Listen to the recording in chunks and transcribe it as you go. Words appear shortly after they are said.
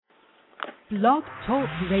Blog Talk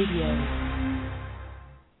Radio.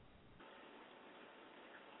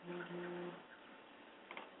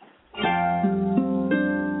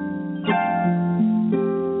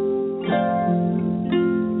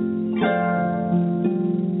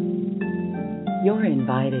 You're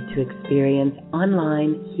invited to experience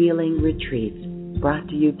online healing retreats brought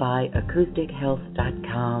to you by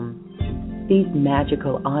AcousticHealth.com. These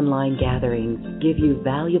magical online gatherings give you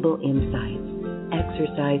valuable insights,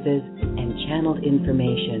 exercises, and channeled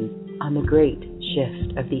information on the great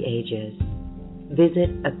shift of the ages.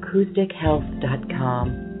 Visit AcousticHealth.com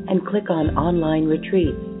and click on Online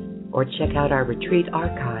Retreats, or check out our retreat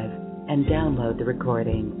archive and download the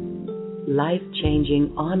recording.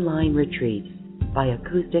 Life-changing online retreats by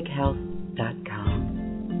AcousticHealth.com.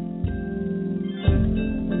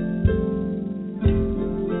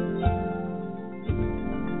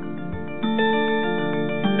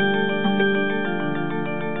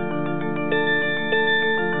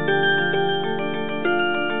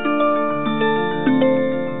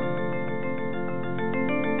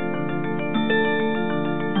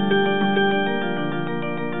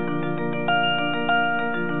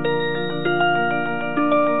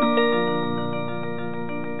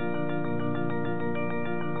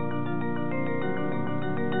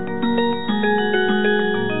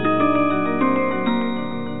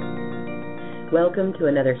 Welcome to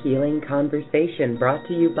another healing conversation brought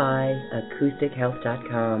to you by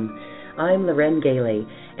AcousticHealth.com. I'm Loren Gailey,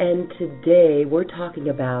 and today we're talking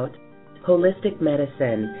about holistic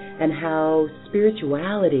medicine and how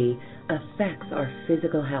spirituality affects our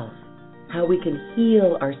physical health, how we can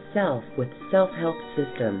heal ourselves with self-help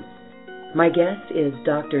systems. My guest is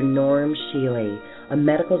Dr. Norm Shealy, a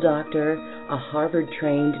medical doctor, a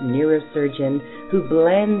Harvard-trained neurosurgeon who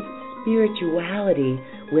blends spirituality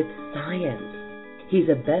with science. He's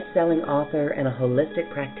a best-selling author and a holistic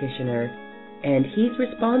practitioner, and he's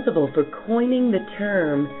responsible for coining the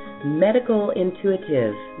term medical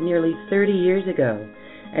intuitive nearly 30 years ago.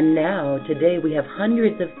 And now, today, we have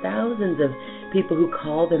hundreds of thousands of people who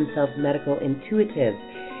call themselves medical intuitives,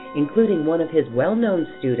 including one of his well-known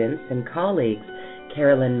students and colleagues,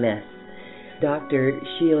 Carolyn Miss. Dr.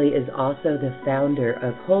 Shealy is also the founder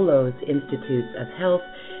of Holos Institutes of Health,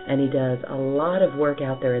 and he does a lot of work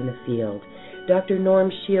out there in the field. Dr.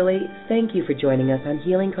 Norm Shealy, thank you for joining us on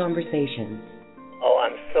Healing Conversations. Oh,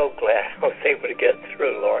 I'm so glad I was able to get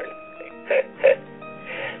through, Lauren.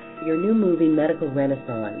 Your new movie, Medical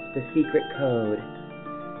Renaissance, The Secret Code.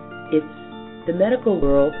 It's the medical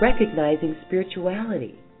world recognizing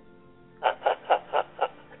spirituality.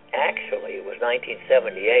 Actually, it was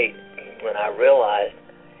 1978 when I realized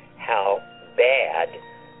how bad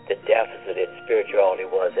the deficit in spirituality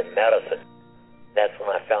was in medicine. That's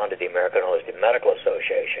when I founded the American Holistic Medical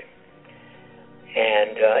Association.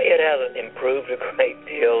 And it hasn't improved a great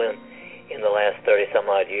deal in the last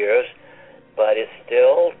 30-some-odd years, but it's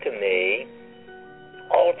still, to me,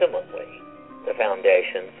 ultimately the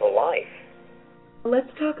foundation for life.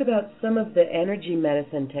 Let's talk about some of the energy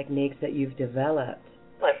medicine techniques that you've developed.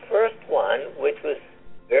 My first one, which was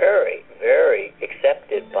very, very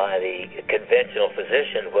accepted by the conventional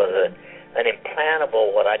physician, was an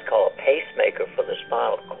implantable, what I'd call a pacemaker for the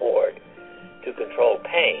spinal cord to control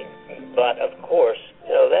pain. But, of course,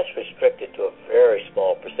 that's restricted to a very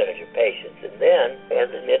small percentage of patients. And then,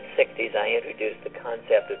 in the mid-60s, I introduced the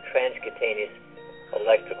concept of transcutaneous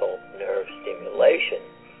electrical nerve stimulation,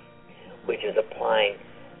 which is applying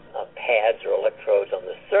pads or electrodes on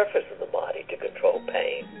the surface of the body to control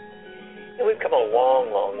pain. And we've come a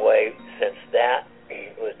long, long way since that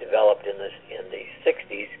was developed in the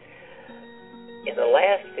 60s. In the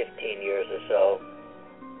last 15 years or so,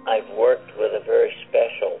 I've worked with a very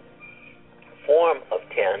special form of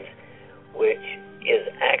TENS, which is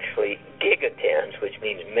actually gigatens, which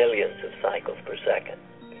means millions of cycles per second.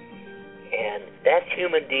 And that's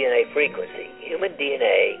human DNA frequency. Human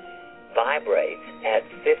DNA vibrates at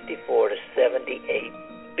 54 to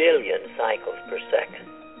 78 billion cycles per second.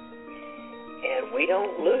 And we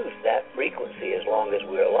don't lose that frequency as long as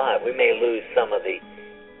we're alive. We may lose some of the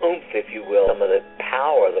oomph, if you will, some of the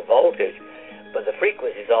power, the voltage, but the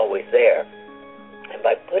frequency is always there. And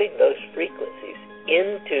by putting those frequencies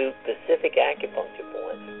into specific acupuncture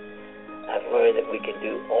points, I've learned that we can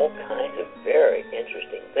do all kinds of very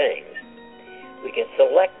interesting things. We can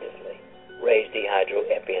selectively raise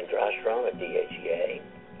dehydroepiandrosterone, or DHEA,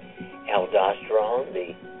 aldosterone,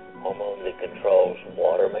 the hormone that controls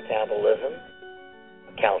water metabolism,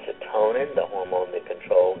 calcitonin, the hormone that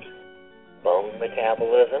controls bone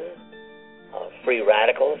metabolism, free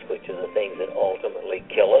radicals, which are the things that ultimately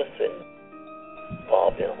kill us and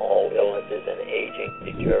involved in all illnesses and aging,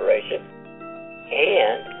 deterioration,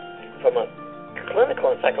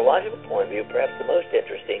 psychological point of view, perhaps the most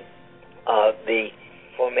interesting, the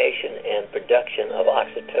formation and production of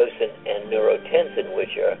oxytocin and neurotensin,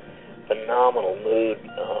 which are phenomenal mood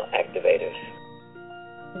activators.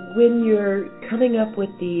 When you're coming up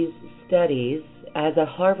with these studies as a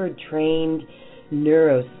Harvard-trained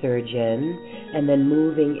neurosurgeon and then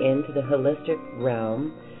moving into the holistic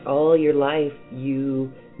realm, all your life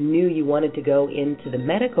you knew you wanted to go into the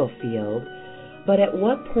medical field, but at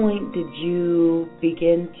what point did you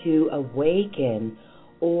begin to awaken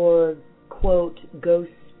or, quote, go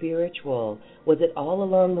spiritual? Was it all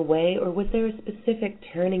along the way, or was there a specific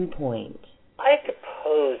turning point? I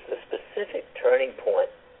suppose the specific turning point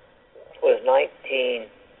was 1970.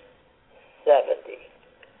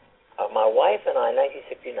 My wife and I, in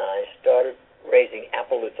 1969, started raising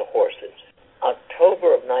Appaloosa horses.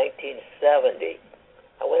 October of 1970,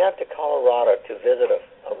 I went out to Colorado to visit a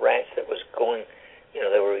ranch that was going,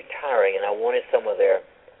 they were retiring, and I wanted some of their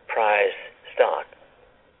prize stock.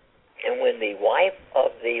 And when the wife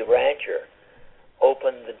of the rancher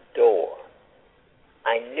opened the door,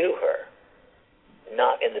 I knew her,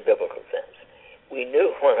 not in the biblical sense. We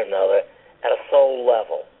knew one another at a soul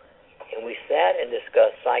level, and we sat and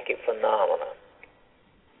discussed psychic phenomena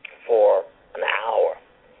for an hour.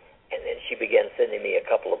 And then she began sending me a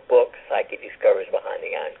couple of books, Psychic Discoveries Behind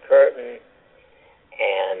the Iron Curtain,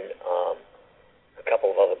 and a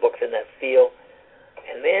couple of other books in that field.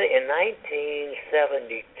 And then in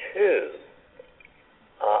 1972,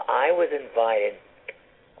 I was invited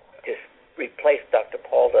to replace Dr.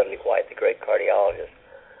 Paul Dudley White, the great cardiologist,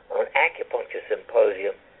 on an acupuncture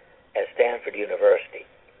symposium at Stanford University.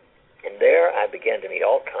 And there I began to meet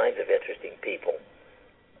all kinds of interesting people.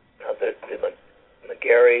 The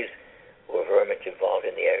McGarrys were very much involved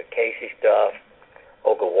in the Eric Casey stuff,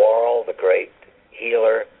 Olga Warrell, the great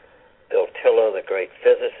healer, Bill Tiller, the great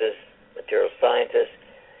physicist, material scientist.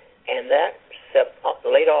 And that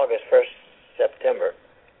late August, 1st September,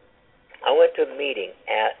 I went to a meeting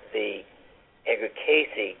at the Edgar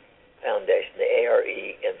Casey Foundation, the ARE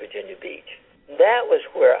in Virginia Beach. That was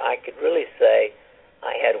where I could really say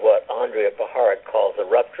I had what Andrea Paharic calls the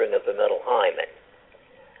rupturing of the middle hymen.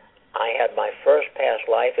 I had my first past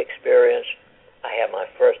life experience. I had my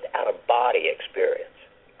first out-of-body experience.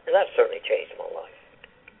 And that certainly changed my life.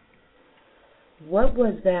 What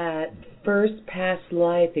was that first past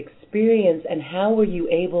life experience, and how were you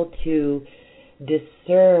able to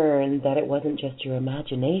discern that it wasn't just your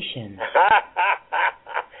imagination?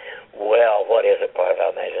 Well, what is a part of our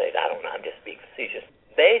imagination? I don't know. I'm just being facetious.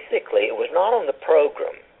 Basically, it was not on the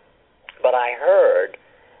program, but I heard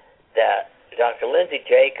that Dr. Lindsay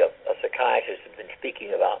Jacob, a psychiatrist who's been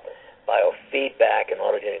speaking about biofeedback and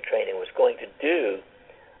autogenic training, was going to do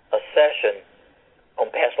a session on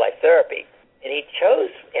past life therapy. And he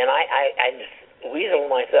chose, and I just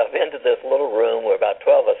weaseled myself into this little room where about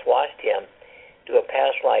 12 of us watched him do a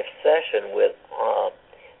past life session with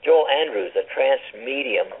Joel Andrews, a trance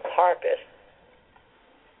medium harpist.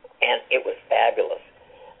 And it was fabulous.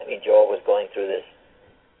 I mean, Joel was going through this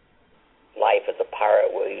life as a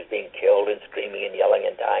pirate where he was being killed and screaming and yelling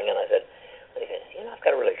and dying. And I said, I've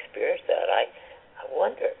got to really experience that. I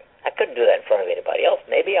wonder. I couldn't do that in front of anybody else.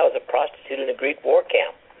 Maybe I was a prostitute in a Greek war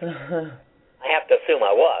camp. I have to assume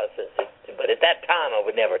I was, but at that time I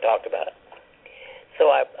would never talk about it.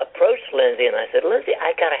 So I approached Lindsay and I said, Lindsay,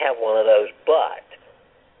 I got to have one of those, but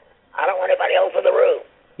I don't want anybody else in the room.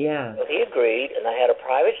 Yeah. So he agreed, and I had a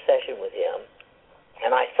private session with him,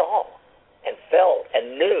 and I saw and felt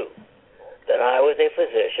and knew that I was a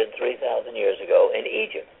physician 3,000 years ago in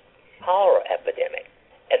Egypt, cholera epidemic,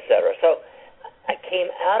 etc. So I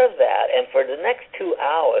came out of that, and for the next 2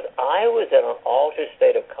 hours, I was in an altered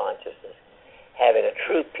state of consciousness, having a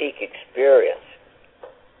true peak experience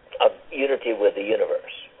of unity with the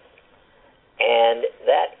universe. And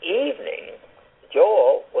that evening,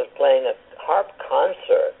 Joel was playing a harp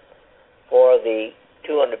concert for the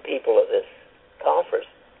 200 people at this conference.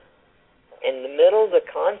 In the middle of the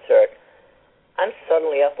concert, I'm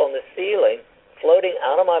suddenly up on the ceiling, floating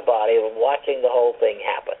out of my body and watching the whole thing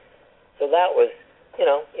happen. So that was,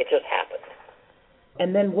 it just happened.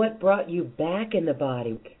 And then what brought you back in the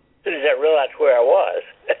body? As soon as I realized where I was,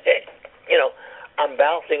 I'm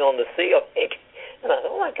bouncing on the ceiling. And I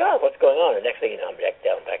thought, oh, my God, what's going on? And next thing you know, I'm back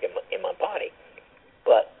in my body.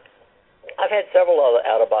 But I've had several other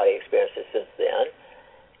out-of-body experiences since then.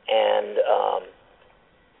 And,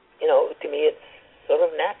 to me, it's sort of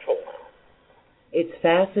natural now. It's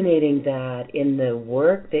fascinating that in the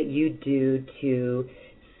work that you do to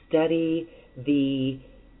study the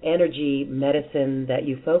energy medicine that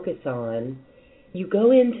you focus on, You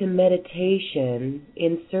go into meditation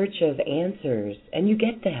in search of answers, and you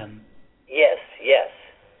get them. Yes, yes.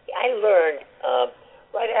 I learned,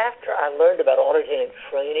 right after I learned about autogenic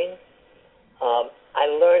training, I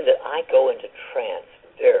learned that I go into trance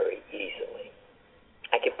very easily.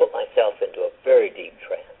 I can put myself into a very deep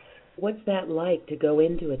trance. What's that like, to go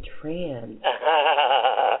into a trance?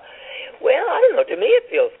 Well, I don't know. To me, it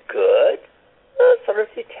feels good. Sort of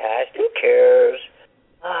detached. Who cares?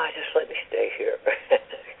 Just let me stay here.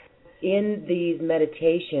 In these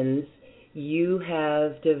meditations, you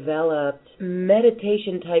have developed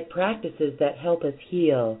meditation-type practices that help us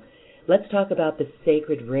heal. Let's talk about the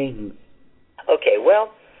sacred rings. Okay,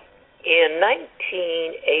 well, in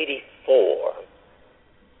 1984,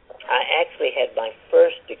 I actually had my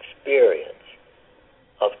first experience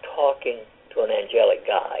of talking to an angelic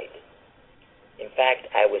guide. In fact,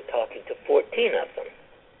 I was talking to 14 of them.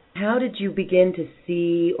 How did you begin to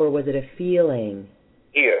see, or was it a feeling?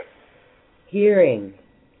 Hearing.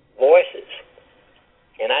 Voices.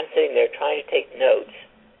 And I'm sitting there trying to take notes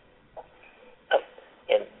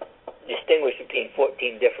and distinguish between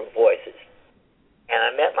 14 different voices. And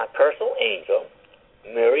I met my personal angel,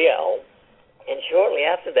 Muriel, and shortly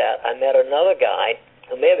after that, I met another guy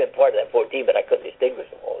who may have been part of that 14, but I couldn't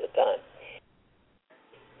distinguish them all the time.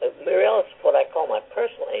 Muriel is what I call my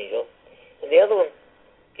personal angel, and the other one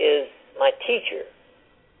is my teacher,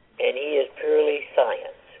 and he is purely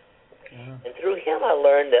science. Yeah. And through him, I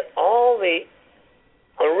learned that all the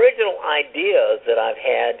original ideas that I've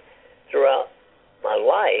had throughout my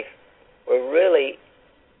life were really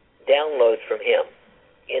downloads from him.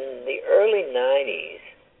 In the early 90s,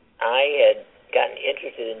 I had gotten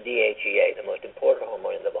interested in DHEA, the most important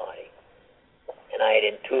hormone in the body. And I had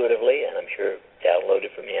intuitively, and I'm sure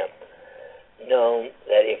downloaded from him, known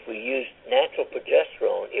that if we used natural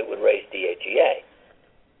progesterone, it would raise DHEA.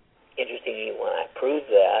 Interestingly, when I proved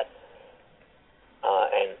that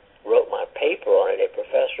and wrote my paper on it, a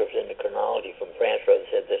professor of endocrinology from France wrote and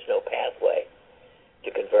said there's no pathway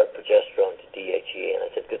to convert progesterone to DHEA. And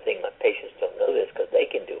I said, good thing my patients don't know this because they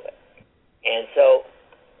can do it. And so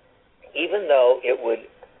even though it would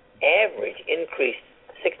average increase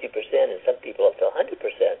 60% and some people up to 100%,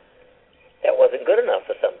 that wasn't good enough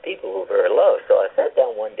for some people who were very low. So I sat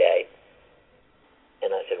down one day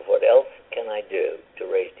and I said, what else can I do to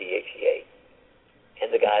raise DHEA?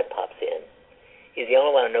 And the guy pops in. He's the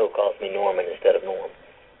only one I know who calls me Norman instead of Norm.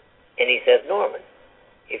 And he says, Norman,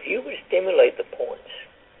 if you would stimulate the points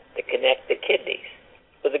to connect the kidneys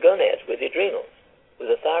with the gonads, with the adrenals,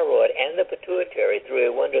 with the thyroid and the pituitary through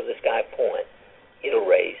a wonder-of-the-sky point, it'll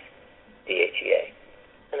raise DHEA.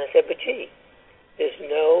 And I said, but gee, there's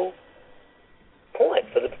no point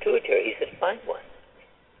for the pituitary. He said, find one.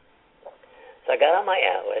 So I got on my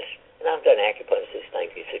atlas, and I've done acupuncture since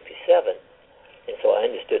 1967, and so I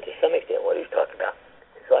understood to some extent what he was talking about.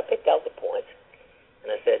 So I picked out the points, and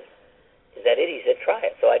I said, is that it? He said, try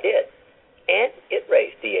it. So I did. And it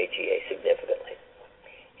raised DHEA significantly.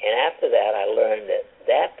 And after that, I learned that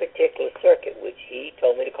that particular circuit, which he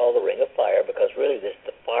told me to call the ring of fire, because really this is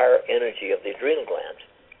the fire energy of the adrenal glands,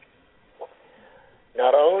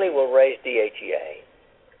 not only will raise DHEA,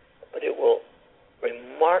 but it will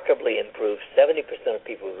remarkably improve 70% of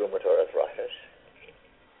people with rheumatoid arthritis,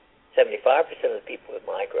 75% of the people with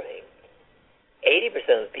migraine,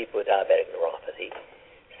 80% of the people with diabetic neuropathy,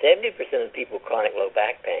 70% of the people with chronic low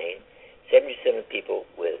back pain, 70% of the people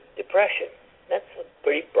with depression. That's a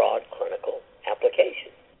pretty broad clinical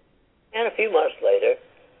application. And a few months later,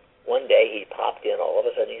 one day he popped in all of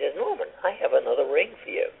a sudden. He says, Norman, I have another ring for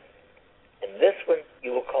you. And this one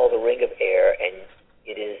you will call the ring of air, and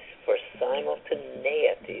it is for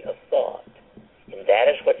simultaneity of thought. And that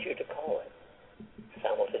is what you're to call it.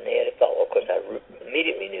 Simultaneity of thought. Well, of course, I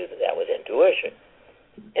immediately knew that that was intuition.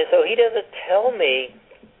 And so he doesn't tell me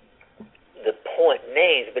the point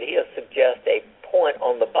names, but he'll suggest a point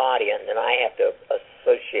on the body, and then I have to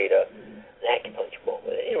associate an acupuncture point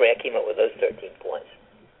with it. Anyway, I came up with those 13 points.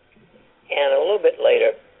 And a little bit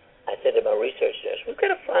later, I said to my research nurse, we've got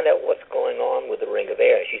to find out what's going on with the ring of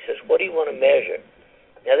air. And she says, what do you want to measure?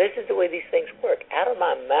 Now, this is the way these things work. Out of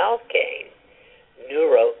my mouth came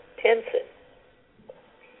neurotensin.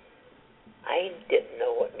 I didn't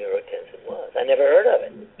know what neurotensin was. I never heard of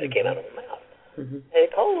it. It came out of my mouth. Mm-hmm. They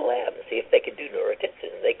called the lab and see if they could do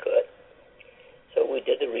neurotensin, and they could. So we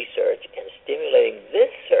did the research, and stimulating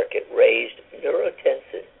this circuit raised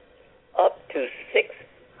neurotensin up to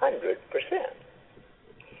 600%.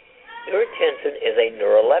 Neurotensin is a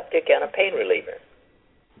neuroleptic and a pain reliever.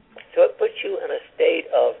 So it puts you in a state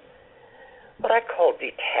of what I call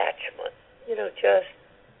detachment. You know, just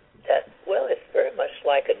well, it's very much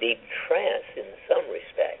like a deep trance in some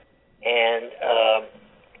respect. And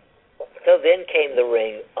so then came the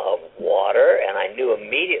ring of water, and I knew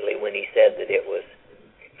immediately when he said that it was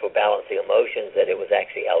for balancing emotions that it was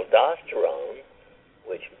actually aldosterone,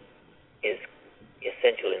 which is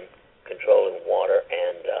essential in controlling water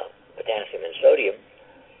and potassium and sodium.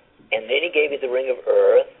 And then he gave me the ring of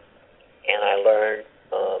earth, and I learned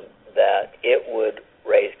that it would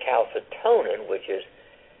raise calcitonin, which is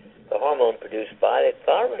the hormone produced by the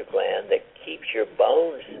thyroid gland that keeps your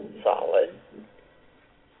bones solid.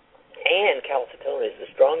 And calcitonin is the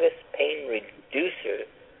strongest pain reducer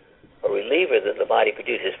or reliever that the body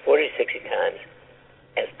produces, 40 to 60 times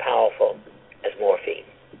as powerful as morphine.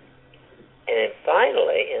 And then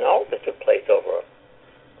finally, and all of this took place over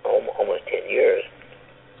almost 10 years,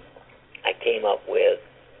 I came up with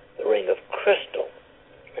the ring of crystal.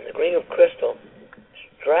 And the ring of crystal,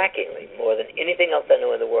 strikingly, more than anything else I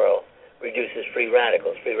know in the world, reduces free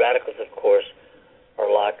radicals. Free radicals, of course, are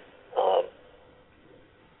like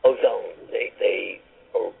ozone. They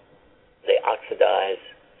oxidize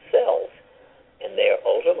cells, and they are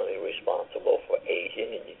ultimately responsible for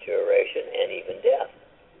aging and deterioration and even death.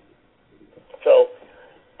 So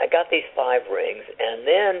I got these 5 rings, and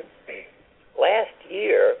then last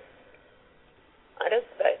year,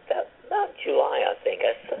 about July, I think,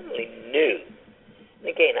 I suddenly knew, and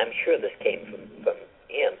again, I'm sure this came from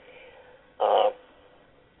him,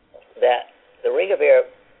 that the ring of air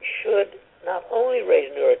should not only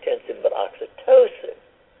raise neurotensin, but oxytocin.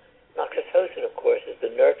 And oxytocin, of course, is the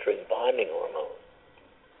nurturing bonding hormone.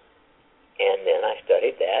 And then I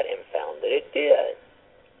studied that and found that it did.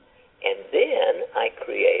 And then I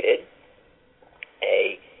created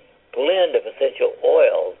a blend of essential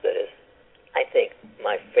oils that is, I think,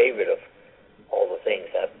 my favorite of all the things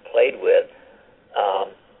I've played with.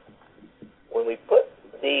 When we put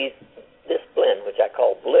this blend, which I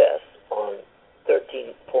call Bliss, on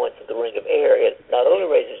 13 points of the ring of air, it not only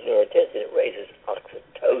raises neurotensin, it raises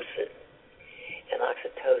oxytocin. And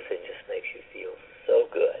oxytocin just makes you feel so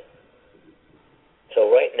good.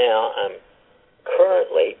 So right now, I'm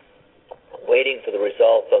currently waiting for the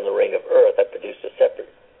results on the ring of earth. I produced a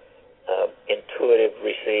separate intuitive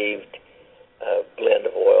received blend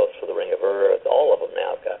of oils for the ring of earth. All of them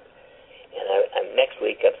now I've got. And next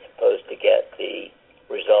week I'm supposed to get the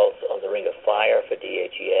results on the ring of fire for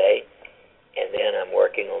DHEA. And then I'm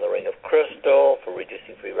working on the ring of crystal for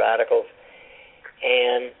reducing free radicals,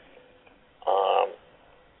 and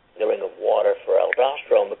the ring of water for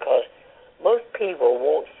aldosterone, because most people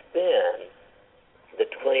won't spend the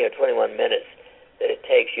 20 or 21 minutes that it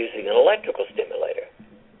takes using an electrical stimulator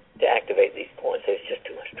to activate these points. It's just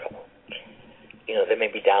too much trouble. You know, they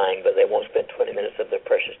may be dying, but they won't spend 20 minutes of their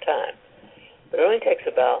precious time. But it only takes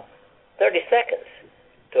about 30 seconds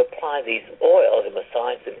to apply these oils and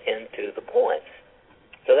massage them into the points.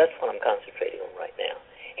 So that's what I'm concentrating on right now.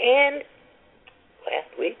 And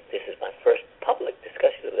last week, this is my first public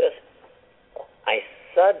discussion of this, I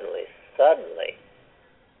suddenly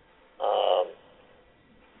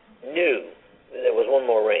knew there was one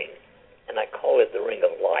more ring, and I call it the ring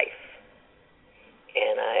of life.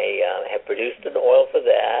 And I have produced an oil for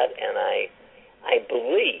that, and I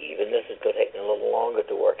believe, and this is going to take me a little longer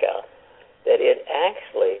to work out, that it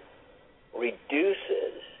actually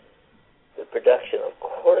reduces the production of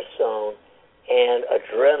cortisone and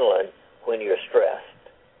adrenaline when you're stressed.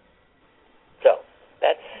 So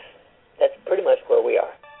that's pretty much where we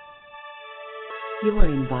are. You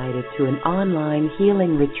are invited to an online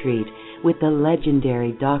healing retreat with the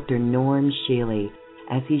legendary Dr. Norm Shealy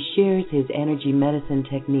as he shares his energy medicine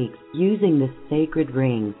techniques using the sacred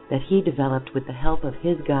ring that he developed with the help of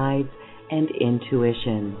his guides and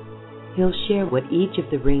intuition. He'll share what each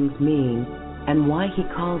of the rings means and why he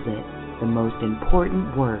calls it the most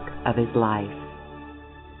important work of his life.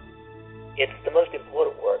 It's the most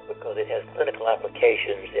important work because it has clinical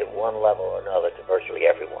applications at one level or another to virtually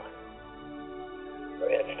everyone. For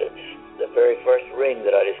instance, the very first ring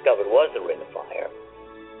that I discovered was the ring of fire.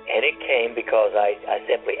 And it came because I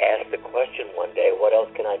simply asked the question one day, what else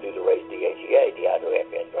can I do to raise DHEA,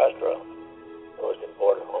 dehydroepiandrosterone, the most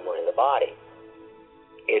important hormone in the body?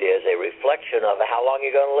 It is a reflection of how long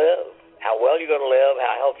you're going to live, how well you're going to live,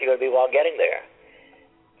 how healthy you're going to be while getting there.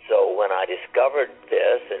 So when I discovered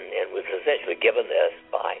this and was essentially given this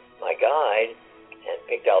by my guide and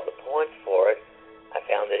picked out the points for it, I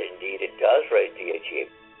found that indeed it does raise DHEA.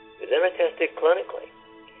 But then I tested clinically,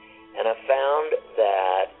 and I found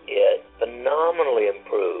that it phenomenally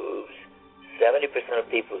improves 70% of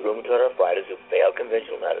people with rheumatoid arthritis who fail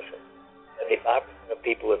conventional medicine, 75% of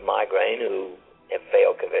people with migraine who have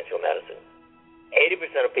failed conventional medicine,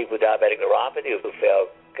 80% of people with diabetic neuropathy who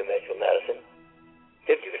fail conventional medicine,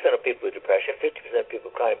 50% of people with depression, 50% of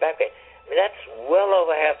people with chronic back pain. I mean, that's well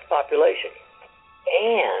over half the population.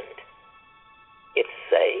 And it's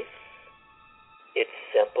safe, it's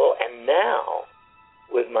simple, and now,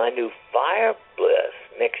 with my new Fire Bliss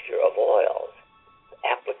mixture of oils,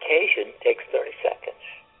 application takes 30 seconds.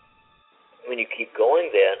 When you keep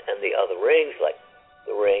going then, and the other rings, like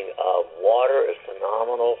the ring of water is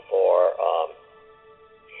phenomenal for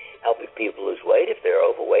helping people lose weight if they're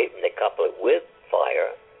overweight, and they couple it with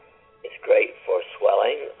fire. It's great for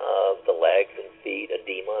swelling of the legs and feet,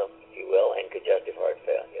 edema, if you will, and congestive heart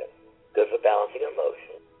failure. Good for balancing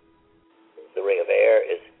emotion. The ring of air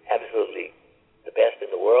is absolutely the best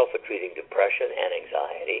in the world for treating depression and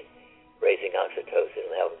anxiety, raising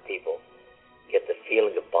oxytocin and helping people get the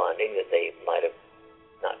feeling of bonding that they might have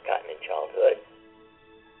not gotten in childhood.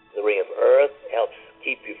 The ring of earth helps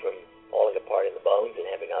keep you from falling apart in the bones and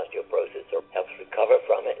having osteoporosis, or helps recover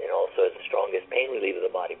from it, and also is the strongest pain reliever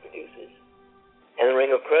the body produces. And the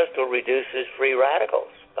ring of crystal reduces free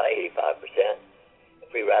radicals by 85%.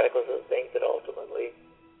 Free radicals are the things that ultimately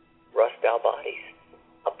rust our bodies.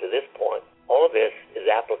 Up to this point, all of this is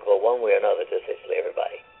applicable one way or another to essentially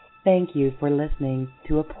everybody. Thank you for listening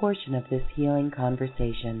to a portion of this healing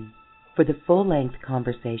conversation. For the full-length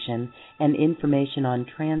conversation and information on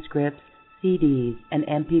transcripts, CDs, and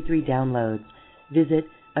MP3 downloads, visit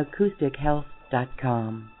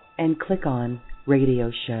acoustichealth.com and click on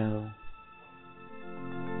Radio Show.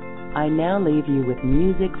 I now leave you with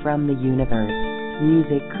music from the universe,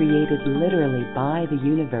 music created literally by the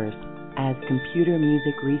universe, as computer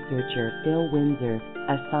music researcher Phil Windsor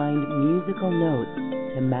assigned musical notes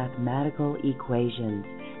to mathematical equations,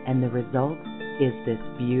 and the result is this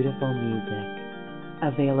beautiful music.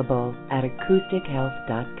 Available at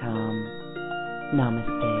acoustichealth.com.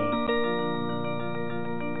 Namaste.